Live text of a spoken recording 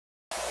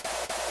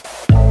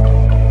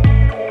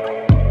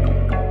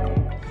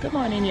Good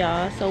morning,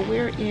 y'all. So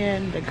we're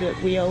in the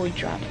Goodwill. We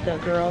dropped the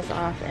girls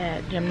off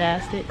at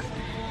gymnastics.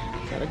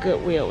 So the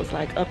Goodwill was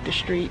like up the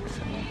street.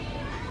 So.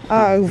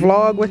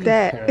 Vlog with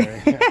that.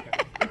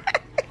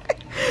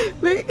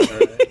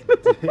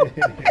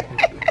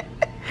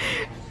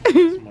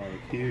 Small,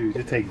 huge.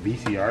 Just take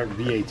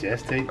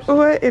VHS tapes.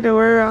 What in the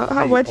world?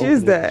 How much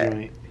is that?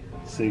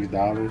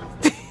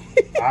 $6.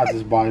 I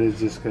just bought it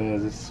just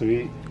because it's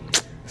sweet.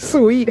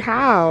 Sweet?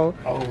 How?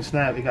 Oh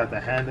snap! It got the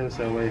handle.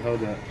 So wait,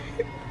 hold up.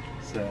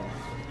 So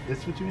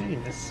that's what you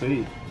mean. That's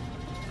sweet.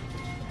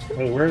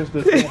 Wait, where's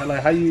the thing?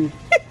 Like how you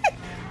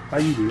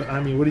do?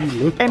 I mean, what do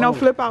you look? Ain't no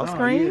flip out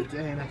screen. Yeah,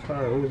 dang, that's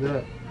hard. What was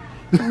that?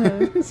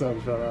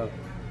 Something fell out.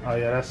 Oh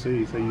yeah, that's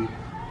sweet. So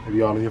they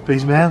be all in your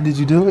face, ma'am. Did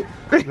you do it?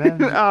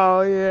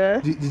 Oh yeah.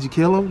 Did you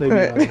kill him? They be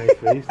all in their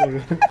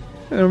face.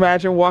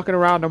 Imagine walking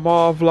around the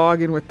mall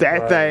vlogging with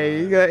that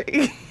thing.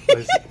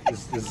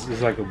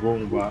 It's like a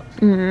boom box.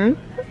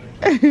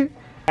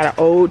 Got an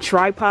old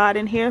tripod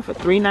in here for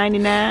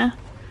 $3.99.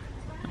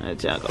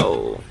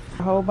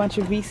 A whole bunch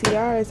of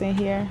VCRs in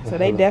here, so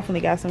they definitely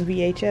got some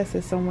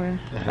VHSs somewhere.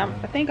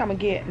 I think I'm gonna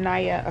get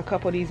Naya a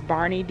couple of these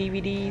Barney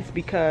DVDs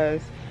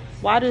because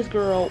while this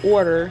girl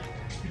order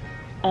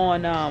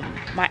on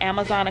my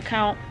Amazon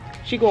account,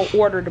 she go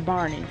order the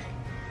Barney.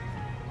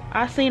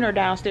 I seen her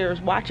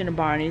downstairs watching the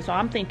Barney, so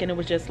I'm thinking it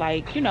was just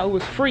like, you know, it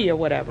was free or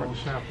whatever.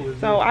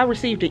 So I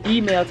received an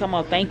email talking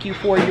about thank you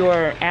for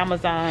your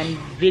Amazon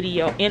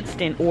video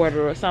instant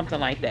order or something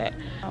like that.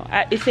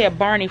 It said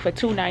Barney for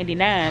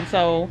 $2.99,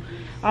 so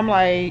I'm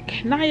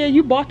like, Naya,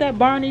 you bought that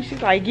Barney?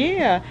 She's like,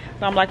 yeah.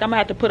 So I'm like, I'm gonna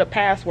have to put a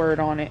password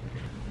on it.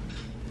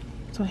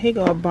 So here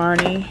go a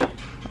Barney.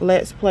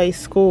 Let's Play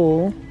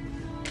School.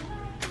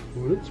 So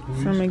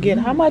I'm gonna get,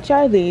 how much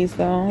are these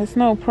though? It's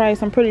no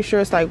price. I'm pretty sure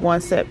it's like one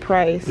set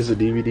price. There's a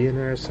DVD in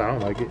there. It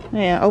sound like it.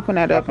 Yeah, open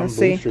that up and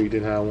see. Blue Street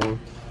did have one.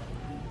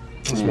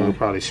 This one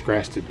probably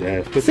scratched to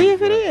death. See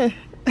if it is.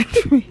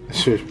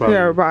 It's probably,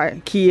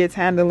 everybody, kids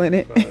handling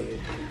it.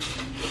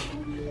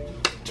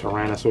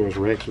 Tyrannosaurus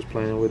Rex was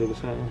playing with it or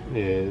something.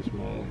 Yeah, it's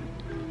man.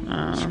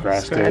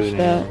 Scratched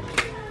up.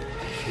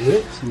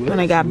 And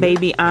they got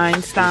baby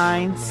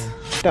Einsteins.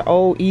 The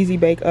old Easy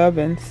Bake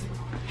ovens.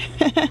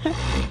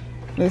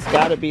 This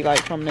gotta be like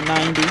from the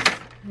 90s.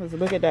 Let's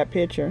look at that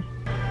picture.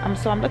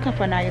 So I'm looking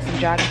for Naya some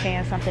jogging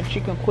pants, something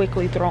she can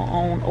quickly throw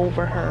on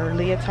over her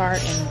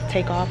leotard and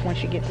take off when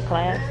she gets to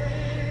class.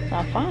 So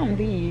I found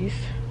these.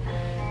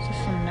 Just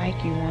some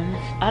Nike ones.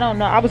 I don't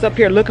know. I was up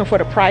here looking for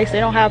the price.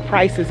 They don't have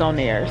prices on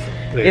theirs.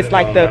 It's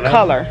like the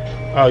color.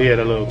 Oh yeah,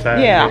 the little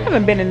tag. Yeah, I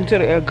haven't been into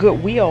a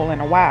Goodwill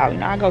in a while. You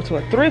know, I go to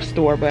a thrift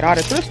store, but all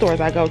the thrift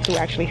stores I go to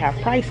actually have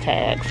price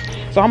tags.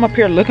 So I'm up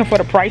here looking for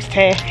the price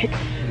tag.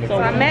 So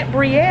I met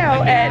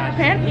Brielle at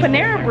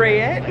Panera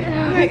Bread.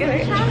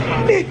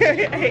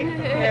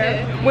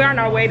 We're on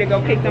our way to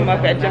go pick them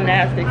up at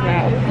gymnastics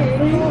now.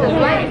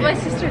 My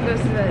sister goes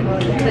to the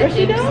Where's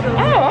she doing?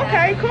 Oh,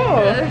 okay,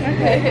 cool.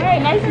 Hey,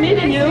 nice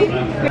meeting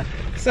you.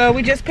 So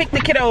we just picked the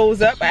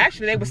kiddos up.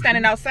 Actually, they were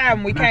standing outside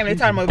when we came. They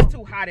told them it was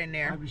too hot in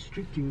there.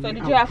 So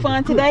did you have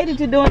fun today? Did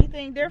you do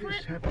anything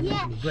different?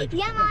 Yeah,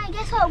 Mom,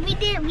 guess what we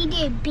did? We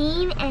did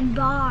bean and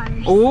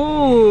bars.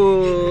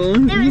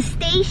 Ooh. There were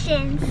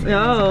stations.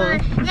 Oh.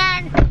 And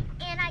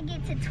I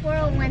get to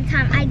twirl one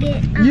time. I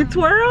get. You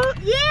twirled?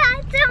 Yeah,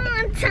 I did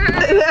one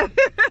time.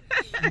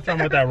 You talking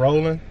about that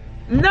rolling?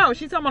 No,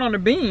 she's talking about on the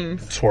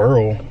beams.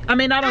 Twirl. I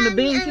mean, not on the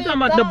beams. She's talking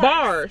about the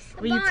bars.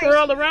 When you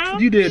twirl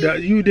around. You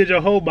did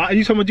your whole body.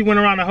 You talking about you went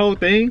around the whole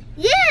thing?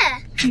 Yeah.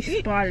 She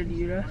spotted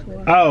you, that's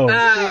why. Oh,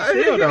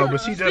 still though,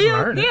 but she just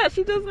learned it. Yeah,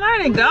 she just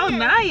learned it. Go,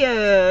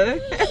 Naya.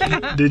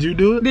 Did you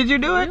do it? Did you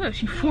do it? Yeah,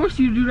 she forced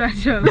you to do that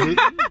job.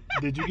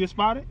 Did you get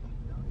spotted?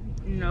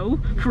 No,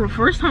 for the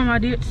first time I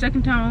did.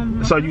 Second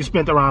time. So you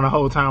spent around the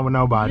whole time with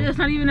nobody? Yeah, it's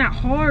not even that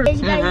hard. You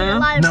gotta get a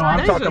lot of No, I'm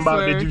body talking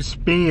about did you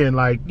spin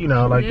like you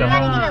know like the You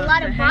whole? gotta get a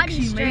lot of body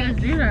She made us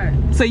strength. do that.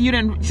 So you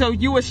didn't. So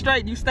you were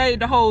straight. You stayed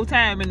the whole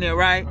time in there,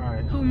 right? All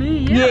right. Who,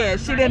 me? Yeah.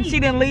 She didn't. She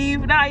didn't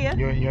leave, Naya.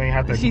 You ain't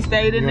have to. She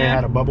stayed in you there. ain't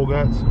had a bubble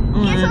guts.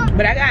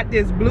 But I got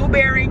this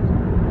blueberry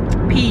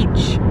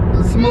peach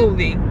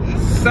smoothie.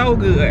 So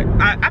good.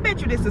 I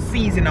bet you this is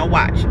seasonal.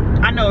 Watch.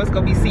 I know it's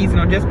gonna be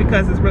seasonal just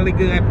because it's really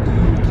good.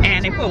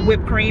 And they put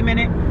whipped cream in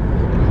it.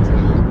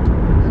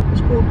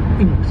 It's called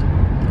binge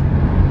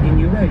in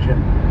Eurasia.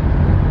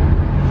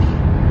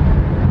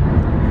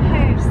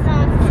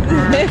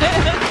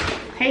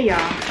 Hey y'all,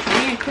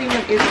 me and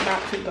Cleveland is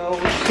about to go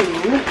to,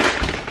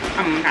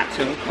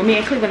 me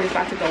and Cleveland is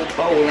about to go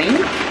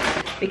bowling.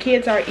 The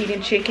kids are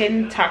eating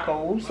chicken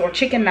tacos or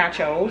chicken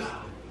nachos.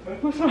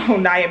 What's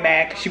wrong? Naya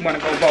mad because she want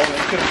to go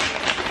bowling too.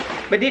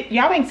 But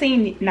y'all ain't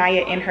seen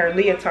Naya in her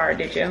leotard,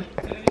 did you?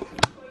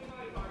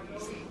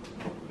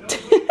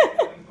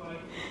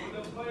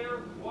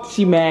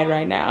 She mad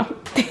right now.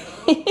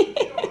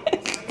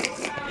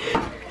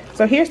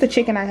 So here's the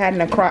chicken I had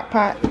in a crock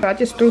pot. So I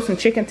just threw some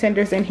chicken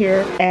tenders in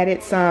here,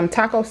 added some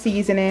taco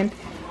seasoning,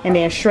 and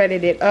then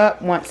shredded it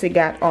up once it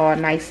got all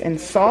nice and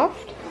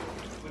soft.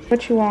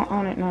 What you want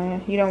on it,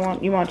 Naya?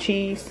 You want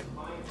cheese?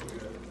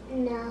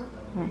 No.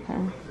 Okay.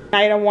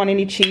 I don't want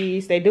any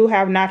cheese. They do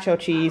have nacho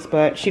cheese,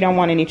 but she don't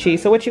want any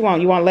cheese. So what you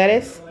want? You want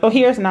lettuce? So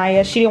here's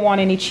Naya. She didn't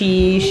want any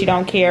cheese. She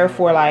don't care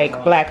for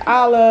like black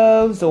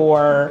olives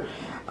or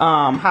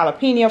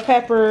jalapeno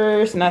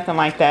peppers, nothing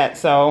like that.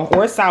 So,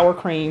 or sour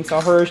cream. So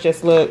hers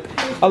just look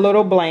a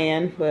little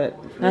bland, but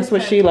that's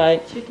what she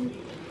like.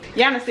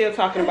 Yana still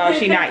talking about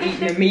she not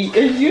eating the meat.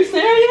 Is you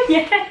serious?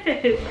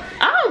 Yes.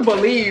 I don't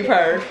believe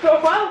her.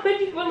 Why would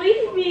you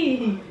believe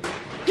me?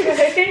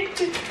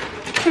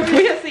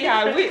 We'll see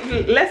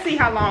let's see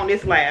how long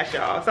this lasts,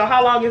 y'all. So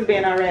how long it's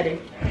been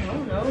already? I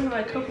don't know,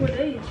 like a couple of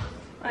days.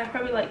 Like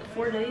probably like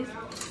 4 days.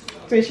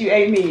 Since you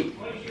ate meat.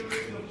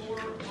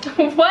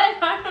 What?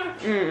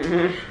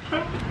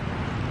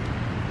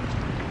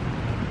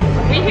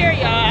 We hear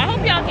y'all. I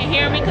hope y'all can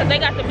hear me because they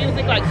got the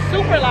music like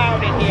super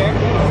loud in here.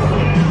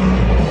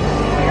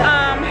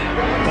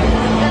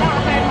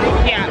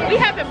 Yeah, we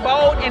haven't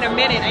bowled in a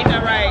minute, ain't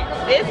that right?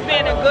 It's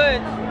been a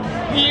good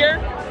year.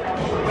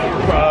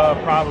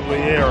 Probably,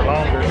 yeah, or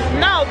longer.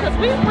 No, because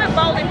we went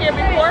bowling here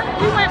before.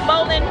 We went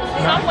bowling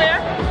somewhere.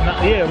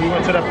 Yeah, we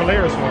went to that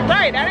Polaris one.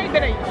 Right, that ain't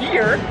been a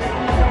year.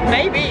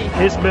 Maybe.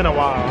 It's been a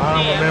while.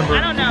 I don't remember.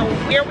 I don't know.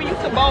 Where we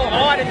used to bowl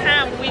all the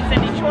time when we was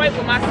in Detroit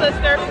with my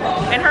sister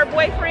and her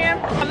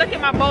boyfriend. Look at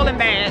my bowling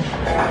bag.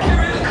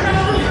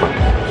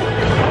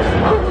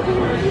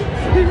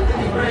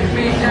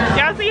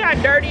 Y'all see how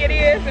dirty it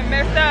is and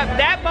messed up?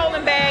 That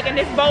bowling bag and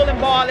this bowling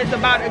ball is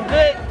about a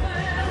good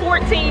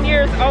 14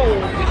 years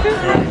old.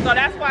 So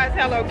that's why it's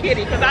Hello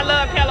Kitty, because I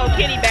loved Hello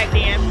Kitty back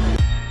then.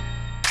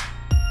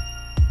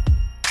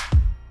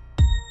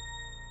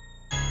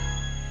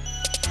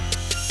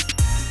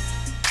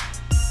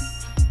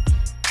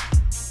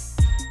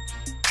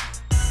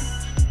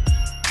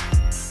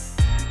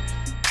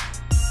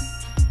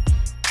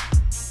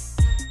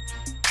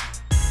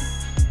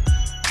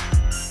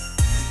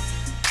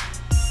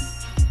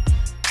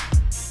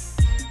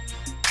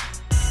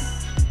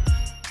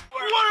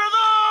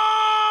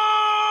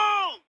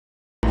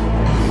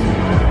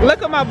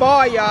 Look at my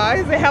ball, y'all.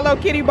 It's a Hello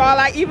Kitty ball.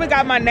 I even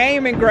got my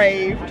name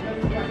engraved.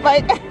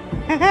 Like,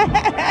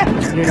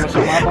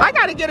 I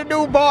gotta get a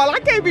new ball. I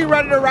can't be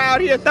running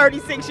around here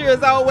 36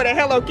 years old with a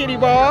Hello Kitty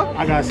ball.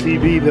 I got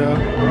CB though.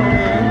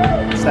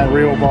 It's that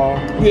real ball.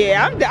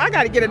 Yeah, I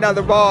gotta get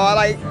another ball.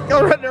 Like,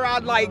 go running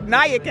around like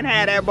Naya can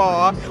have that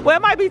ball. Well,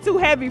 it might be too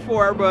heavy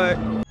for her, but.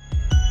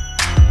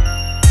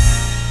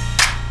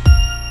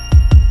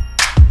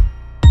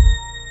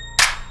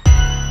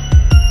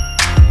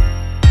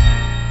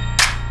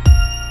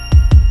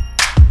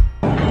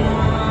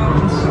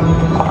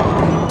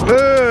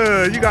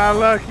 You got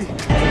lucky.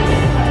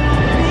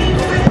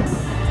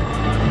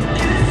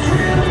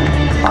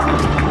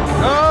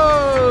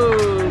 Oh,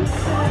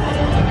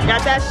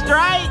 got that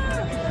strike.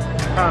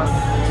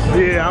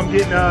 Yeah, I'm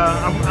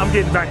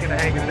getting back in the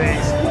hang of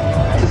things.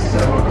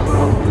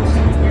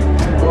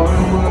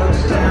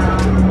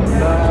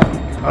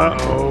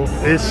 Uh-oh,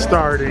 it's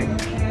starting.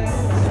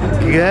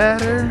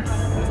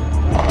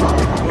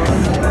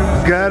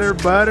 Got her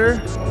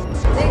butter.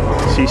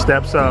 She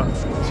steps up.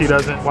 She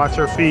doesn't watch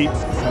her feet.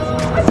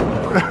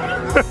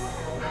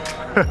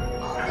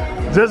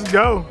 Just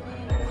go.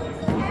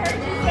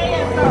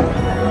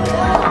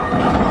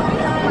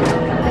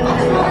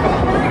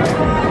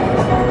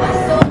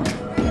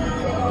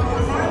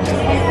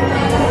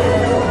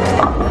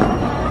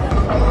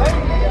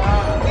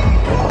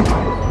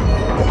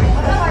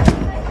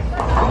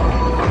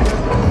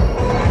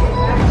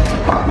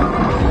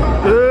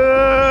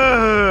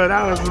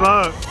 That was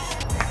luck.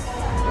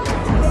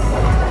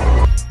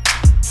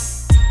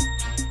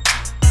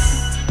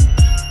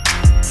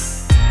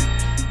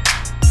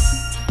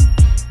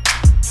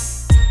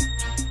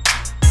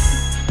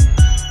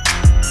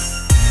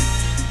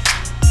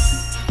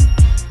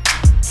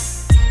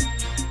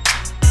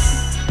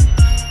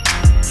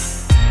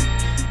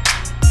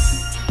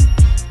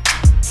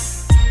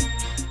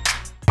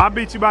 I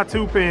beat you by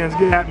 2 pins.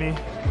 Get at me.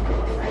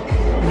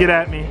 Get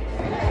at me.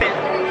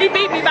 He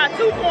beat me by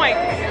 2 points.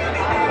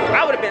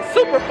 I would have been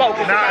super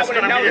focused. Nah, if it's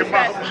I gonna be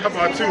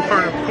about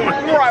 200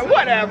 points. Right,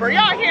 whatever.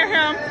 Y'all hear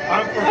him?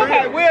 I'm for real.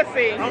 Okay, we'll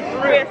see. I'm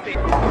for real. We'll see.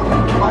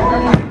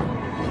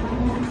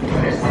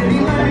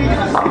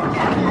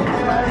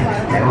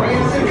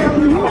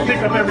 I'm gonna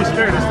pick up every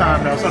spare this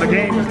time though, so the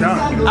game is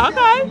done.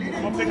 Okay.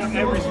 I'm gonna pick up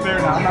every spare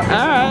now. I'm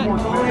not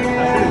All right.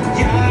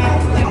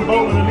 I'm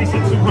bowling at least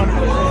at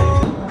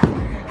 200.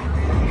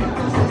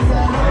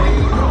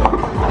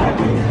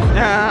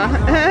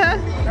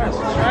 That's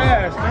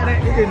trash, man.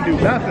 It didn't do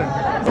nothing.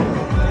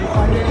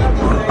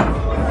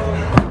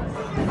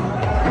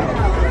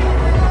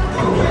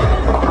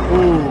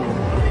 Ooh.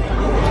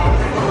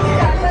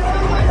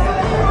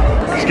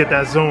 Let's get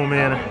that zoom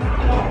in.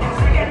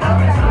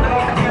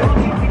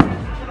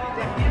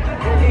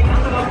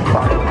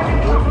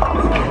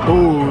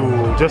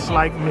 Ooh, just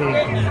like me.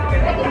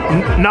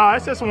 No,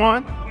 it's just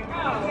one.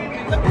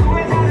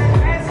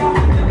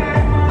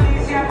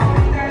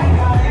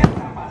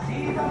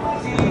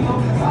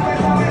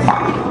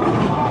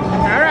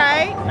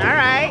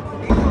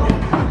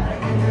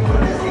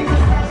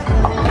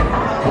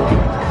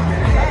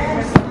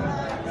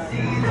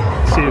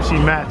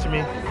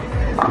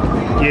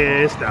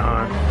 it's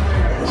done.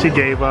 She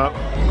gave up.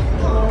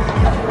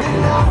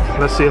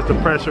 Let's see if the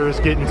pressure is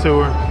getting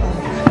to her.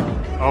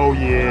 Oh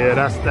yeah,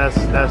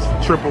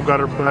 that's triple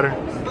gutter butter.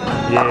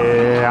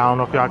 Yeah, I don't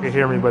know if y'all can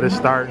hear me, but it's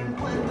starting.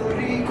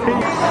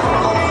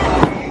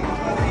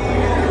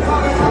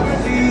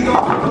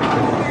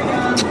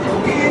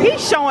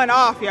 He's showing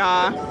off,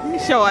 y'all.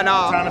 He's showing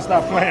off. Time to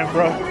stop playing,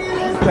 bro.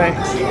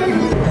 Thanks.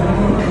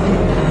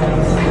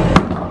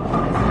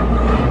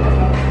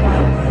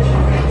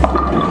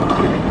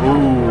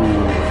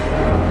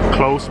 Ooh,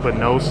 close but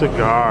no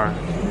cigar.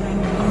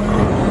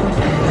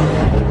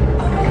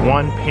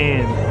 One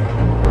pin.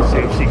 See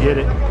if she get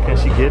it. Can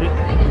she get it?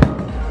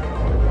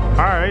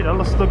 All right, that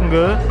looks looking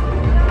good.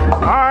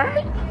 All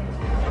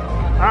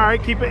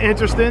right, keep it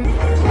interesting.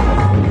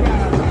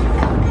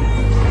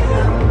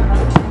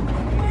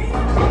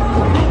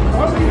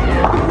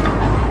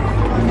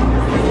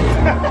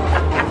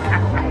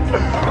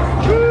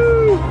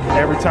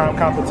 Every time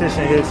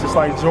competition hits, it's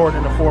like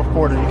Jordan in the fourth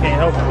quarter. You can't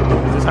help it.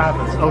 It just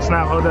happens. Oh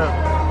snap, hold up.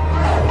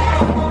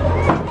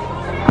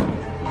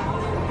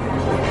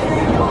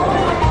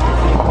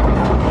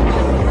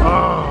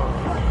 Oh.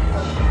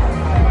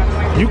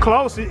 You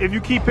close. If you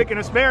keep picking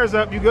the spares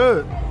up, you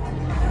good.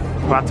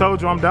 Well, I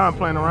told you I'm done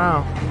playing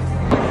around.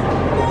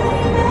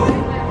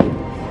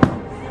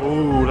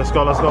 Ooh, let's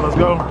go, let's go, let's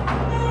go.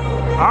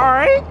 All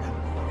right.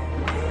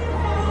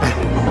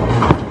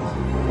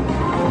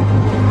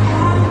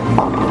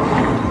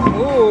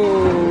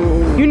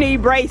 You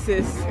need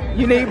braces.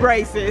 You need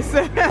braces. See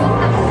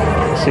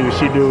what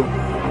she do.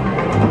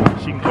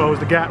 She can close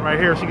the gap right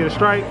here. She get a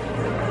strike.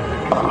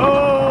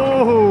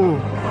 Oh!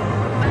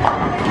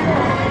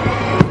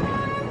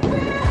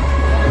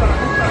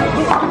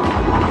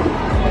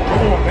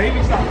 Come on,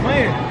 baby, stop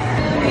playing.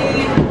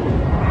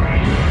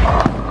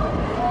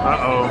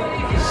 Uh-oh.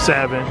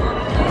 7.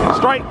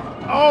 Strike.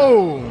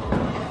 Oh!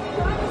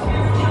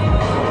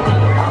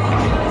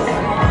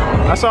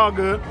 That's all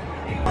good.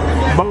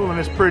 Bowling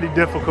is pretty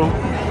difficult.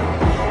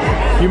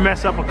 You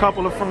mess up a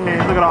couple of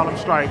frames. Look at all them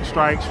strikes,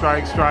 strike,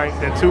 strike, strike.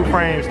 Then 2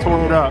 frames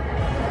tore it up.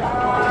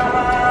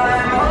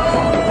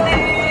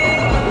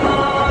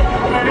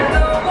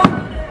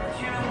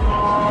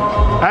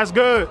 That's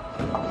good.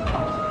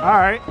 All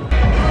right.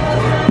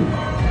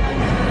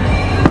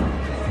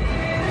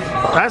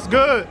 That's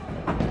good.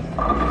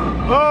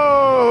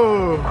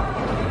 Oh.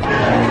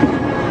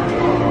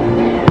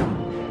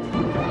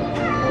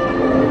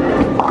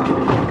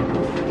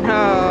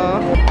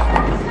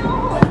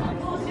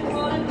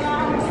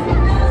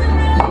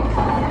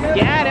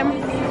 Got him.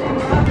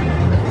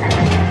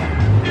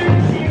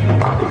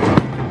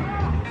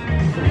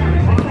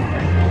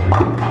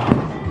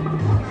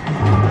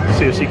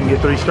 See if she can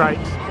get 3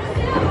 strikes.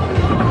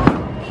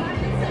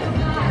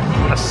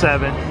 A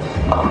 7.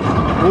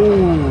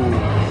 Ooh,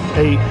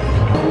 8.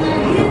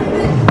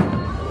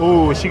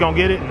 Ooh, is she gonna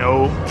get it?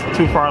 No,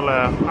 too far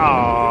left.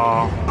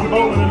 Aww. I'm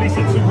bowling at least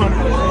at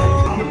 200.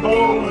 I'm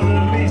bowling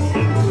at least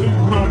at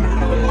 200.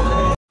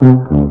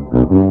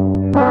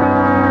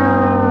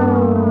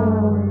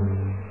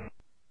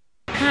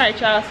 Alright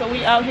y'all, so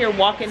we out here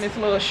walking this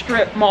little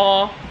strip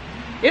mall.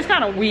 It's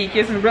kind of weak.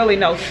 It's really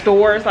no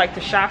stores like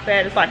to shop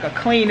at. It's like a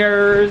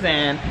Cleaners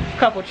and a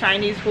couple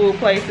Chinese food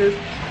places.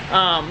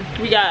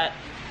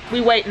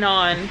 We waiting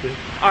on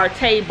our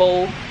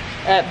table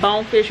at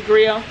Bonefish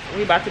Grill.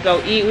 We about to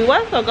go eat. We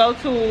was gonna go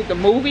to the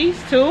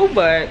movies too,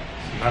 but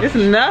there's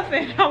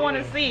nothing I want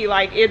to see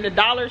like in the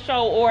dollar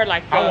show or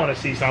like I want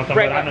to see something,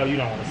 but I know you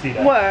don't want to see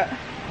that. What?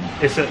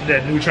 It's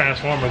that new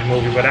Transformers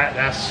movie, but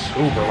that's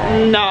super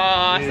long. No,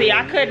 yeah, see,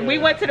 I couldn't. We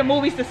went to the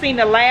movies to see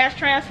the last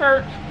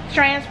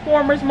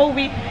Transformers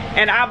movie,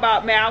 and I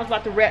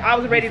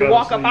was ready to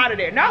walk up out of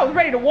there. No, I was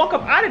ready to walk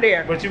up out of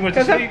there. But you went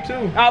to sleep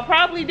too. I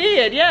probably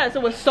did. Yes,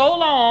 it was so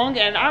long,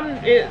 and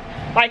it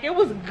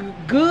was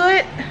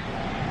good,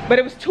 but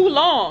it was too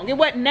long. It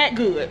wasn't that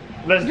good.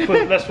 Let's put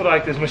it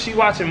like this: when she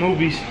watching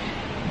movies,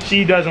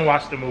 she doesn't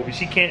watch the movie.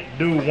 She can't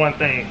do one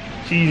thing.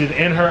 She's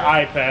in her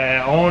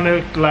iPad, on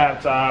the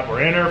laptop, or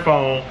in her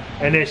phone,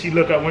 and then she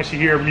look up when she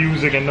hear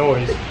music and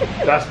noise.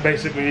 That's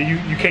basically,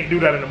 you can't do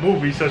that in the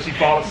movie, so she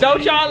falls asleep.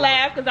 Don't y'all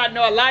laugh, because I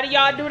know a lot of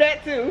y'all do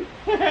that too.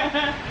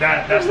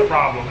 That's the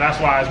problem.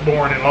 That's why it's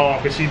boring and long,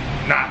 because she's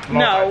not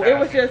No, it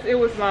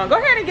was long. Go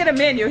ahead and get a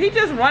menu. He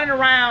just running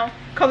around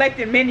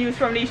collecting menus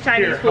from these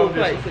Chinese food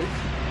places.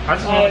 I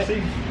just want to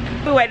see.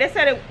 Anyway, they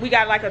said we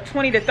got like a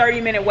 20 to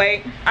 30 minute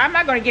wait. I'm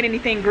not going to get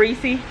anything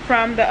greasy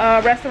from the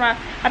restaurant.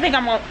 I think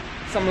I'm on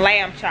some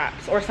lamb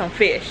chops or some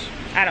fish.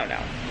 I don't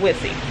know. We'll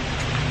see.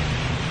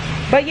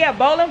 But yeah,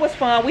 bowling was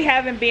fun. We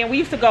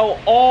used to go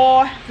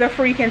all the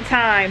freaking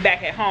time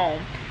back at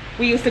home.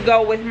 We used to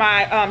go with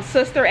my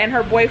sister and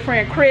her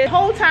boyfriend Chris. The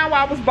whole time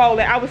while I was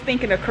bowling, I was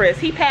thinking of Chris.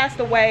 He passed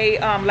away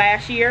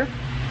last year.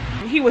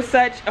 He was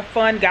such a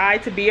fun guy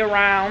to be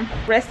around.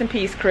 Rest in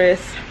peace,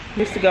 Chris.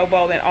 Used to go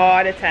bowling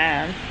all the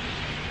time.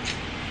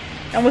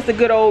 That was the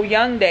good old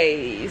young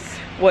days.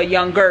 Well,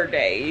 younger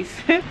days.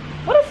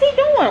 What is he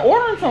doing?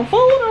 Ordering some food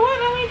or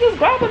what? I mean, just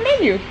grab a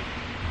menu.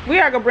 We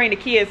are gonna bring the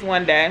kids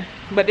one day,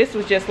 but this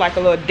was just like a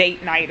little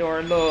date night or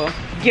a little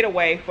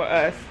getaway for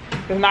us.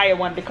 Cause Naya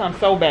wanted to come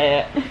so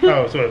bad.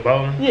 Oh, so it's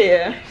bowling?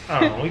 Yeah.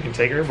 Oh, we can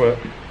take her, but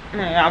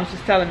I was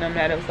just telling them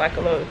that it was like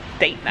a little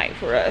date night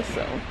for us.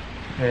 So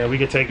yeah, we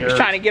could take her. Just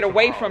trying to get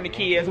away from the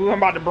kids. We weren't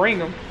about to bring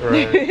them.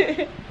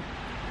 Right.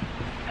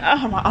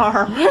 Oh, my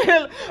arm.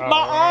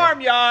 My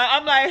arm, y'all.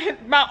 I'm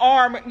like, my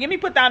arm. Let me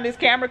put down this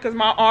camera because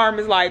my arm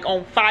is like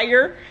on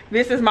fire.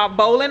 This is my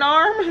bowling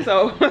arm.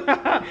 So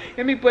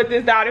let me put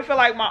this down. I feel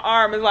like my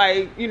arm is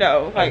like, you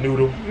know, like a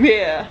noodle.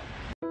 Yeah.